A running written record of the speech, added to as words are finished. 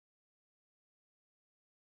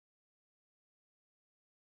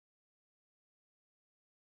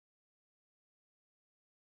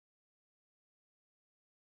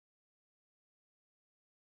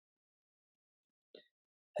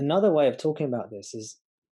Another way of talking about this is,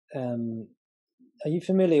 are you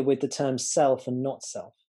familiar with the term self and not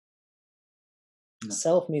self? No.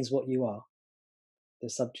 Self means what you are, the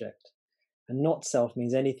subject, and not self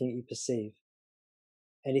means anything you perceive,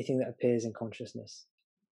 anything that appears in consciousness,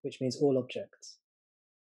 which means all objects,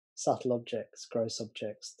 subtle objects, gross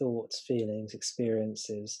objects, thoughts, feelings,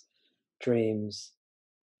 experiences, dreams,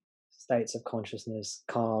 states of consciousness,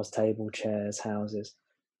 cars, table, chairs, houses,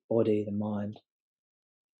 body, the mind.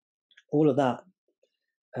 All of that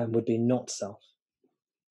would be not self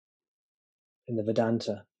in the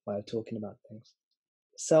Vedanta way of talking about things.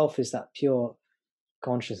 Self is that pure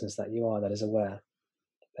consciousness that you are, that is aware,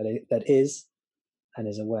 that is and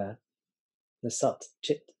is aware, the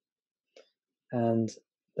sat-chit. And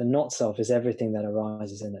the not self is everything that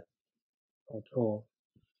arises in it or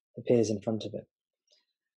appears in front of it.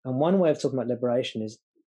 And one way of talking about liberation is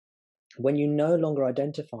when you no longer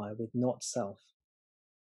identify with not self.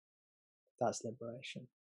 That's liberation.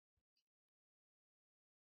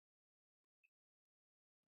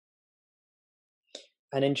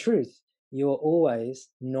 And in truth, you are always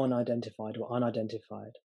non-identified or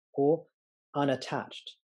unidentified or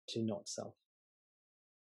unattached to not self.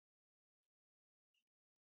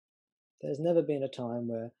 There's never been a time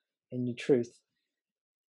where, in your truth,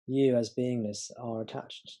 you as beingness are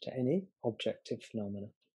attached to any objective phenomena.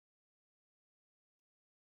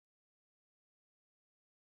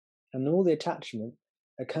 And all the attachment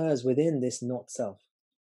occurs within this not self.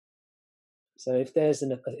 So if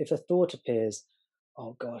if a thought appears,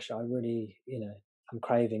 oh gosh, I really, I'm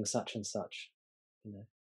craving such and such, I'm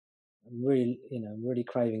really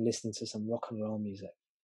craving listening to some rock and roll music,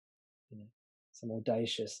 some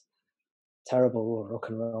audacious, terrible rock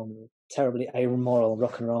and roll, terribly amoral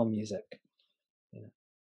rock and roll music,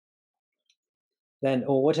 then,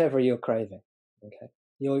 or whatever you're craving, okay,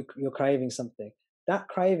 you're craving something. That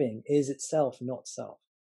craving is itself not self.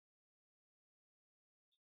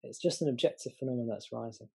 It's just an objective phenomenon that's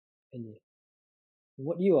rising in you.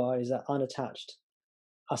 What you are is that unattached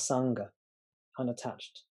asanga,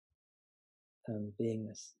 unattached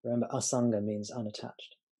beingness. Remember, asanga means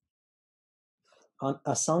unattached.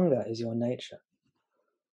 Asanga is your nature.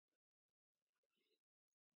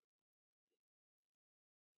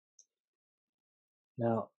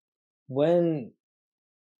 Now, when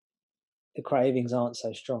the cravings aren't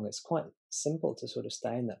so strong, it's quite simple to sort of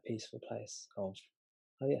stay in that peaceful place of,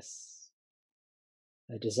 oh yes,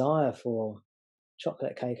 a desire for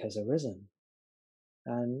chocolate cake has arisen,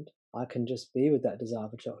 and I can just be with that desire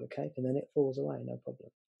for chocolate cake, and then it falls away, no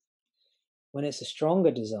problem. When it's a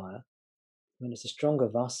stronger desire, when it's a stronger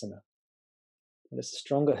vasana, when it's a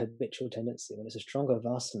stronger habitual tendency, when it's a stronger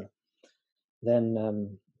vasana,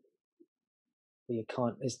 then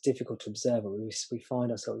it's difficult to observe it. We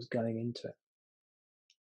find ourselves going into it.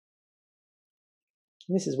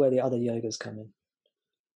 And this is where the other yogas come in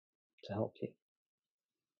to help you.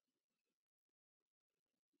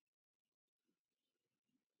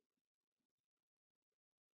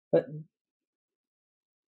 But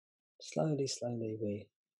slowly we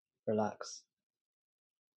relax.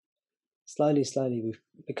 Slowly we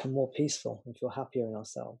become more peaceful and feel happier in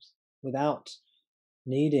ourselves without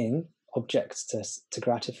needing objects to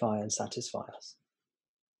gratify and satisfy us.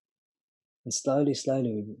 And slowly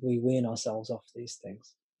we wean ourselves off these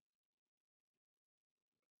things.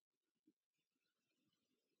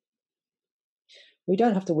 We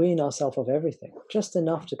don't have to wean ourselves off everything, just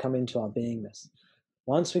enough to come into our beingness.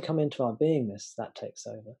 Once we come into our beingness, that takes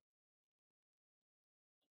over.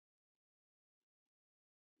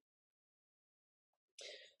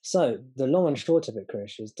 So the long and short of it,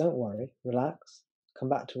 Krish, is don't worry, relax, come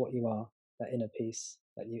back to what you are, that inner peace,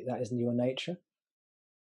 that is your nature,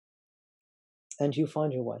 and you'll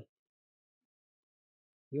find your way.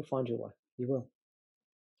 You'll find your way. You will.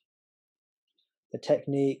 The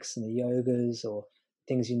techniques and the yogas or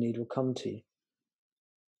things you need will come to you.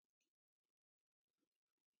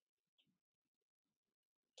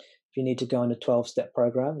 If you need to go on a 12-step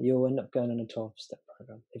program, you'll end up going on a 12-step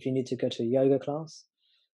program. If you need to go to a yoga class,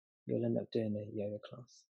 you'll end up doing a yoga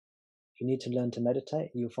class. If you need to learn to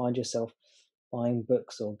meditate, you'll find yourself buying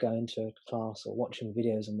books or going to a class or watching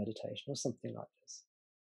videos on meditation or something like this.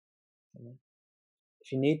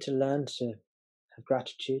 If you need to learn to have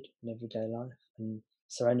gratitude in everyday life and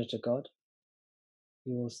surrender to God,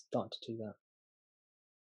 you will start to do that.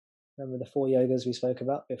 Remember the 4 yogas we spoke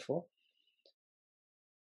about before?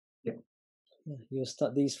 Yeah. You'll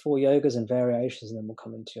start these 4 yogas and variations, and then will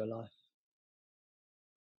come into your life.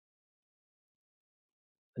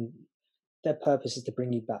 And their purpose is to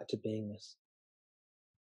bring you back to beingness.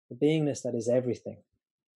 The beingness that is everything.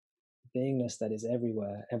 beingness that is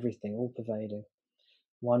everywhere, everything, all pervading,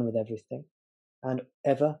 one with everything, and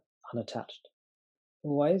ever unattached,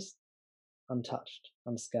 always untouched,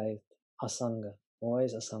 unscathed, asanga,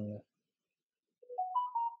 always asanga.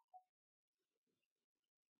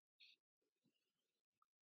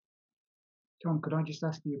 Tom, could I just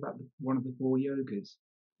ask you about one of the 4 yogas?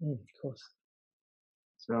 Of course.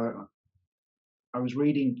 So I was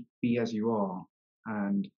reading Be As You Are,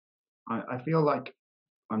 and I feel like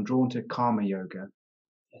I'm drawn to karma yoga.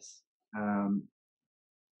 Yes.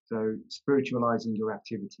 So spiritualizing your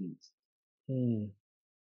activities.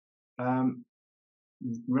 Ramana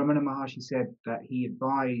Maharshi said that he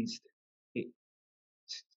advised it.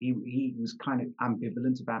 He was kind of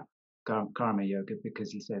ambivalent about karma yoga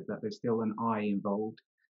because he said that there's still an I involved,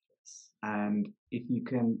 and if you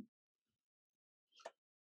can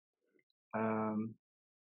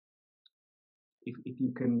if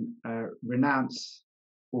you can renounce,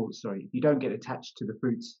 or sorry, if you don't get attached to the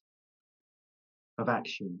fruits of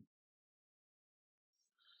action,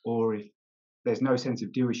 or if there's no sense of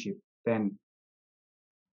doership, then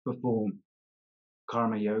perform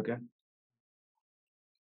karma yoga.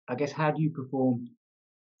 I guess, how do you perform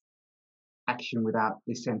action without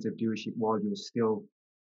this sense of doership while you still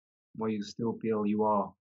feel you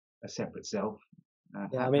are a separate self?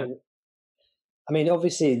 Yeah, I mean,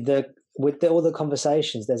 obviously, with all the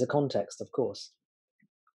conversations, there's a context, of course.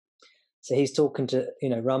 So he's talking to,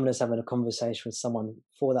 Ramana's having a conversation with someone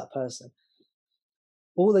for that person.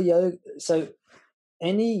 All the yoga, so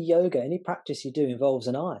any practice you do involves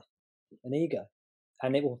an I, an ego,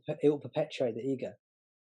 and it will perpetuate the ego.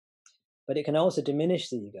 But it can also diminish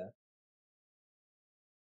the ego.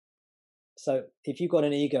 So if you've got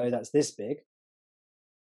an ego that's this big,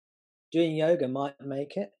 doing yoga might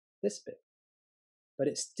make it this big, but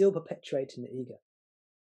it's still perpetuating the ego.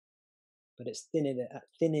 But it's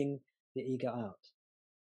thinning the ego out.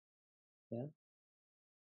 Yeah?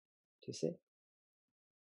 Do you see?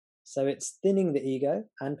 So it's thinning the ego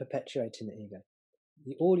and perpetuating the ego.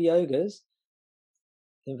 All yogas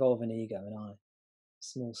involve an ego, an I,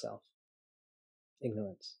 small self,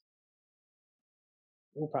 ignorance.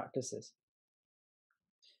 All practices.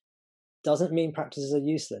 Doesn't mean practices are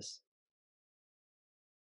useless.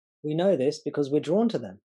 We know this because we're drawn to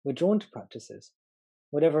them. We're drawn to practices,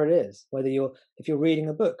 whatever it is. If you're reading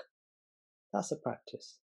a book, that's a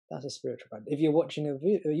practice. That's a spiritual practice. If you're watching a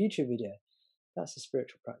YouTube video, that's a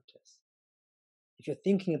spiritual practice. If you're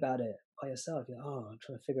thinking about it by yourself, I'm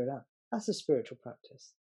trying to figure it out. That's a spiritual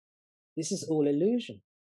practice. This is all illusion.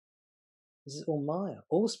 This is all Maya.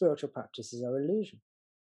 All spiritual practices are illusion.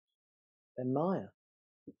 They're Maya.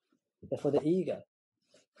 They're for the ego,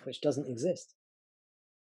 which doesn't exist.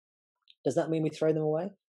 Does that mean we throw them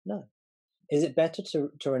away? No. Is it better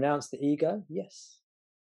to renounce the ego? Yes.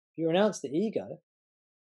 If you renounce the ego,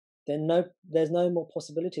 then there's no more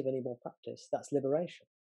possibility of any more practice. That's liberation.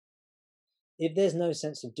 If there's no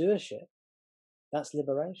sense of doership, that's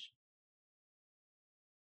liberation.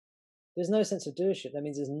 There's no sense of doership. That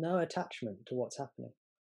means there's no attachment to what's happening.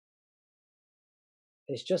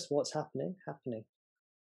 It's just what's happening.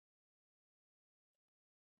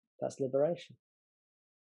 That's liberation.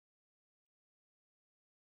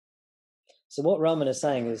 So what Ramana is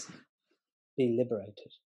saying is, be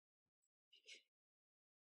liberated.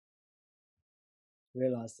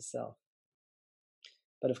 Realize the self.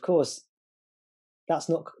 But of course, that's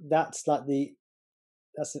like the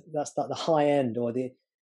high end or the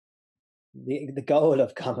goal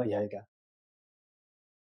of karma yoga.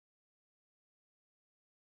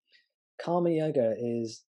 Karma yoga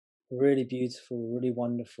is really beautiful, really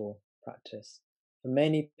wonderful practice. For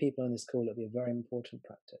many people on this call, it'll be a very important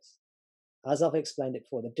practice. As I've explained it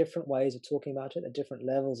before, the different ways of talking about it, the different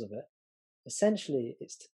levels of it, essentially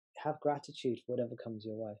it's to have gratitude for whatever comes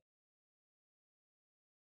your way.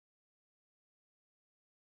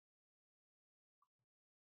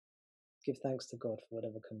 Give thanks to God for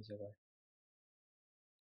whatever comes your way.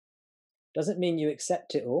 Doesn't mean you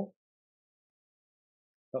accept it all,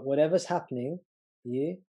 but whatever's happening,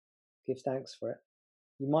 you give thanks for it.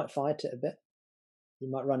 You might fight it a bit. You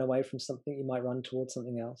might run away from something. You might run towards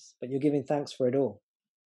something else, but you're giving thanks for it all.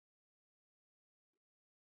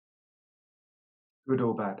 Good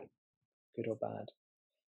or bad? Good or bad.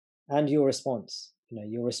 And your response.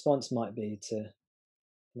 Your response might be to,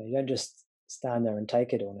 you don't just stand there and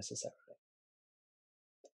take it all necessarily.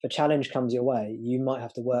 If a challenge comes your way, you might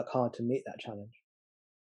have to work hard to meet that challenge.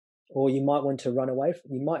 Or you might want to run away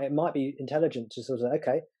from it might be intelligent to sort of,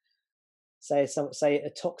 okay, say a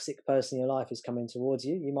toxic person in your life is coming towards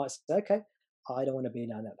you, you might say, okay, I don't want to be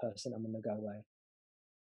around that person, I'm going to go away.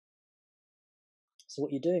 So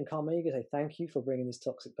what you do in karma, you say, thank you for bringing this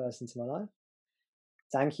toxic person into my life.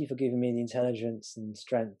 Thank you for giving me the intelligence and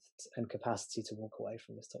strength and capacity to walk away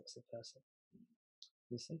from this toxic person.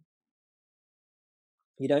 You see?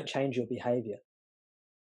 You don't change your behavior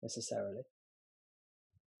necessarily,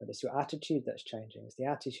 but it's your attitude that's changing. It's the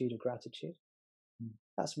attitude of gratitude.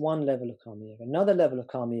 That's one level of karma yoga. Another level of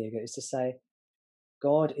karma yoga is to say,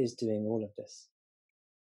 God is doing all of this.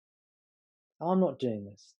 I'm not doing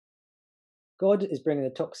this. God is bringing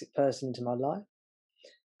a toxic person into my life.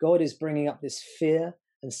 God is bringing up this fear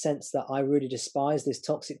and sense that I really despise this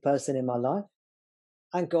toxic person in my life.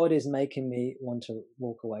 And God is making me want to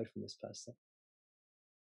walk away from this person.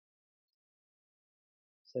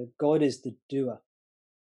 So God is the doer,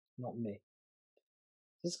 not me.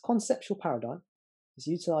 This conceptual paradigm is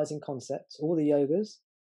utilizing concepts. All the yogas,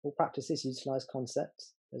 all practices utilize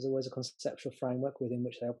concepts. There's always a conceptual framework within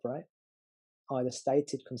which they operate, either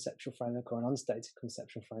stated conceptual framework or an unstated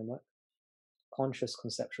conceptual framework, conscious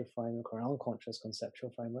conceptual framework or an unconscious conceptual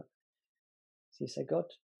framework. So you say, God,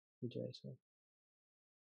 you do it all.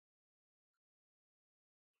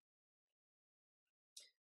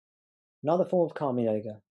 Another form of karma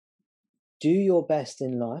yoga. Do your best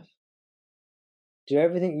in life. Do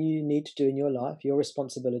everything you need to do in your life, your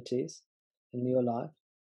responsibilities in your life,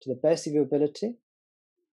 to the best of your ability.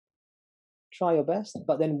 Try your best,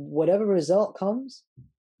 but then whatever result comes,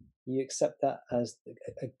 you accept that as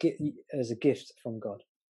a gift from God.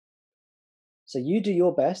 So you do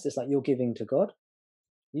your best. It's like you're giving to God.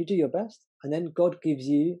 You do your best, and then God gives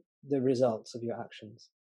you the results of your actions.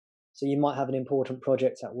 So you might have an important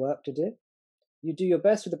project at work to do. You do your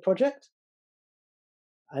best with the project,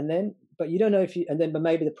 and then, but you don't know if you, and then, but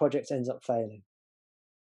maybe the project ends up failing.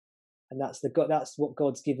 And that's what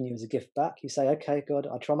God's given you as a gift back. You say, okay, God,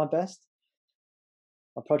 I try my best.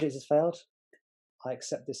 My project has failed. I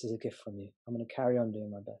accept this as a gift from you. I'm going to carry on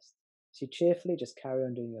doing my best. So you cheerfully just carry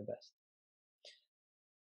on doing your best.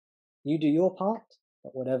 You do your part,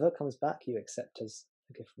 but whatever comes back, you accept as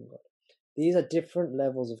a gift from God. These are different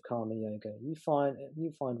levels of karma yoga. You find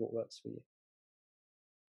what works for you.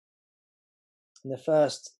 In the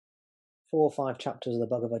first 4 or 5 chapters of the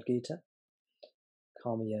Bhagavad Gita,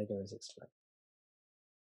 karma yoga is explained.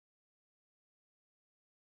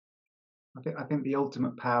 I think the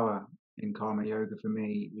ultimate power in karma yoga for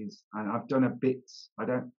me is, and I've done a bit,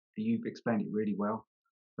 you've explained it really well,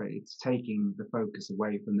 but it's taking the focus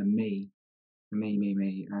away from the me,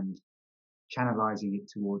 and channelizing it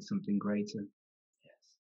towards something greater.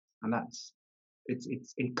 Yes. And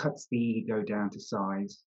it cuts the ego down to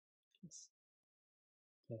size.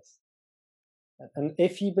 Yes. And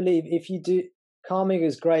if you do, karma yoga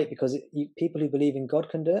is great because people who believe in God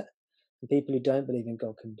can do it, and people who don't believe in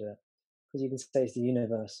God can do it. Because you can say it's the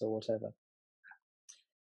universe or whatever.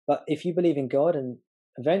 But if you believe in God, and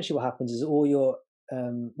eventually what happens is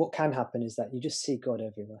what can happen is that you just see God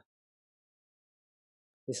everywhere.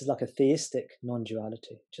 This is like a theistic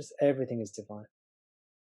non-duality. Just everything is divine.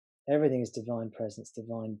 Everything is divine presence,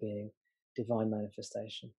 divine being, divine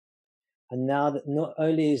manifestation. And now that not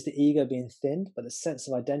only is the ego being thinned, but the sense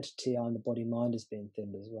of identity in the body-mind is being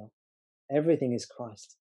thinned as well. Everything is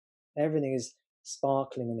Christ. Everything is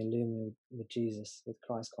sparkling and illuminated with Jesus, with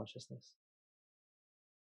Christ consciousness.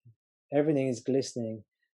 Everything is glistening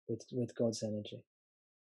with God's energy.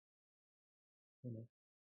 You know,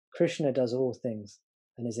 Krishna does all things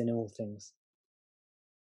and is in all things.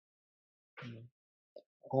 You know,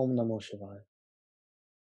 Om Namo Shivaya.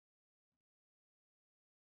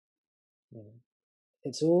 You know,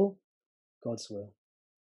 it's all God's will.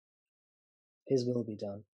 His will be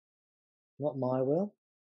done. Not my will,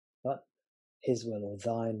 but His will, or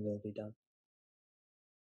thine will be done.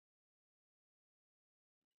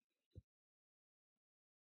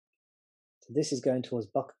 So this is going towards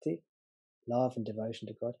bhakti, love and devotion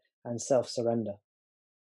to God, and self-surrender.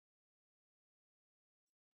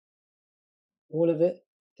 All of it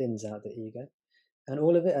thins out the ego, and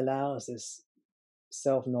all of it allows this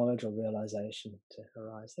self-knowledge or realization to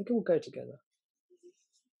arise. They can all go together.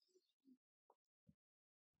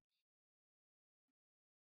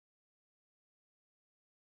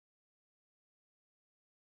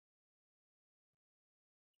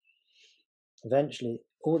 Eventually,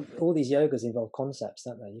 all these yogas involve concepts,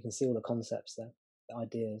 don't they? You can see all the concepts there, the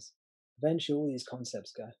ideas. Eventually, all these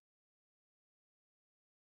concepts go.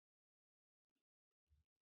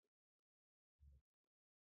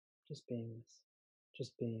 Just beingness,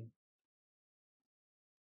 just being.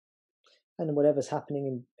 And whatever's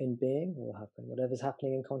happening in being will happen. Whatever's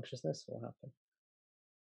happening in consciousness will happen.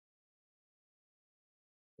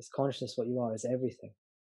 This consciousness, what you are, is everything.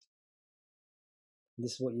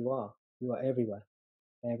 This is what you are. You are everywhere.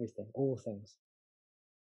 everything, all things.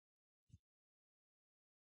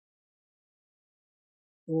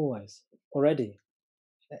 Always, already,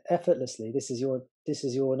 effortlessly. This is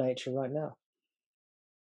your nature right now.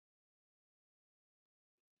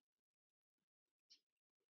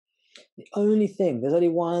 The only thing, there's only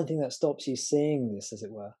one thing that stops you seeing this, as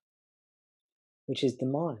it were, which is the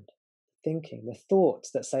mind, thinking, the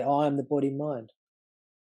thoughts that say, I am the body mind.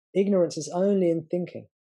 Ignorance is only in thinking.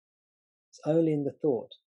 It's only in the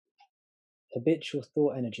thought, habitual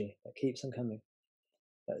thought energy that keeps on coming,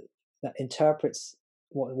 that interprets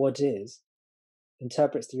what is,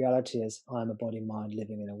 interprets the reality as I am a body mind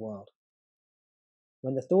living in a world.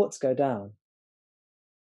 When the thoughts go down,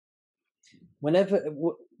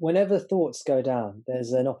 whenever thoughts go down,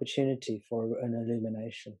 there's an opportunity for an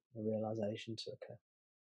illumination, a realization to occur.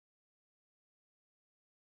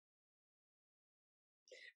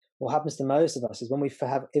 What happens to most of us is when we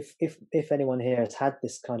have, if anyone here has had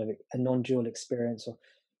this kind of a non-dual experience or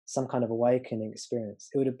some kind of awakening experience,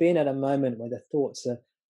 it would have been at a moment where the thoughts are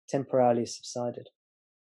temporarily subsided.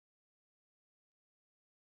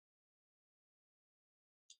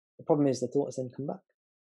 The problem is the thoughts then come back.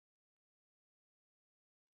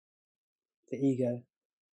 The ego,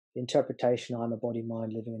 the interpretation, I'm a body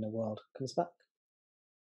mind living in a world, comes back.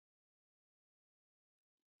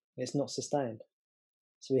 It's not sustained.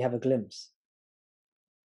 So we have a glimpse.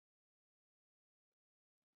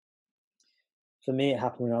 For me, it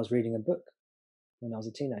happened when I was reading a book, when I was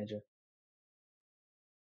a teenager.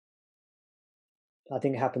 I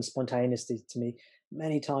think it happened spontaneously to me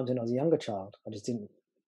many times when I was a younger child. I just didn't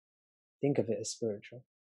think of it as spiritual.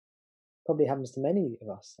 Probably happens to many of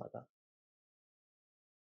us like that.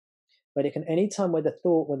 But it can, any time where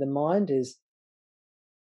the mind is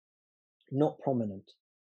not prominent,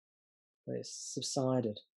 where it's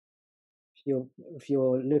subsided. If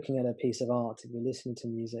you're looking at a piece of art, if you're listening to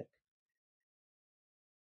music,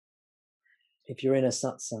 if you're in a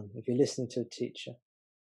satsang, if you're listening to a teacher,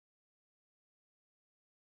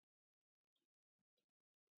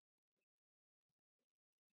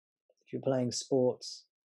 if you're playing sports,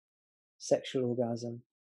 sexual orgasm,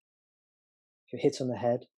 if you're hit on the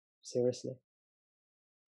head, seriously,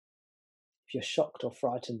 if you're shocked or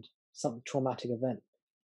frightened, some traumatic event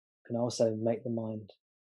can also make the mind,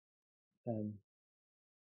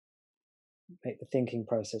 make the thinking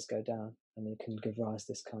process go down, and it can give rise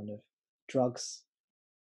to this kind of drugs.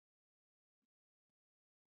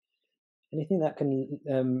 Anything that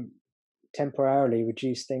can temporarily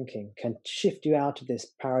reduce thinking can shift you out of this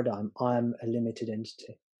paradigm, I'm a limited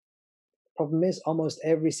entity. Problem is, almost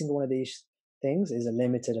every single one of these things is a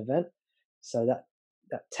limited event. So that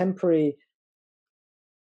temporary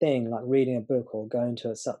thing, like reading a book or going to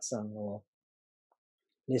a satsang or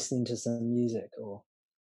listening to some music or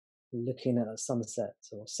looking at a sunset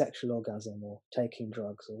or sexual orgasm or taking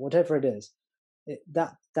drugs or whatever it is,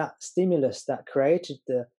 that stimulus that created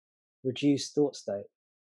the reduced thought state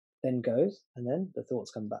then goes, and then the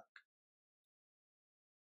thoughts come back.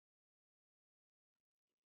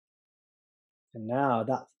 And now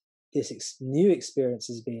that this new experience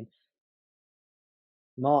has been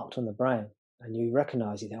marked on the brain, and you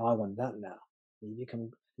recognize, I want that now. And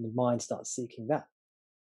the mind starts seeking that,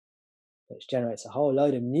 which generates a whole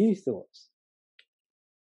load of new thoughts.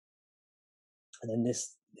 And then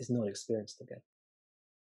this is not experienced again.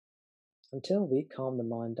 Until we calm the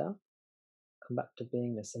mind down, come back to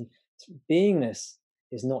beingness. And beingness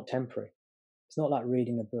is not temporary. It's not like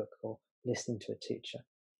reading a book or listening to a teacher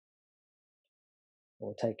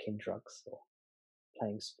or taking drugs or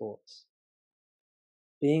playing sports.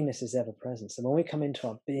 Beingness is ever present. So when we come into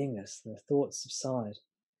our beingness and the thoughts subside,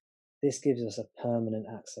 this gives us a permanent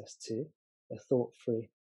access to a thought-free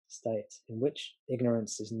state in which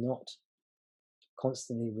ignorance is not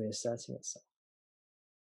constantly reasserting itself.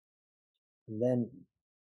 And then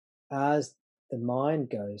as the mind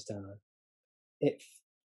goes down,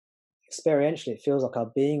 experientially it feels like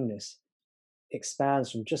our beingness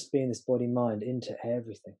expands from just being this body-mind into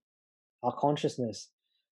everything. Our consciousness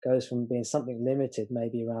goes from being something limited,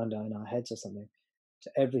 maybe around in our heads or something, to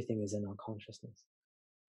everything is in our consciousness.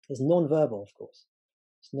 It's non-verbal, of course.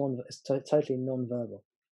 It's totally non-verbal.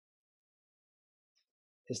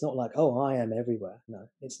 It's not like, oh, I am everywhere. No,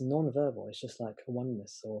 it's non-verbal. It's just like a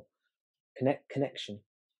oneness or connection.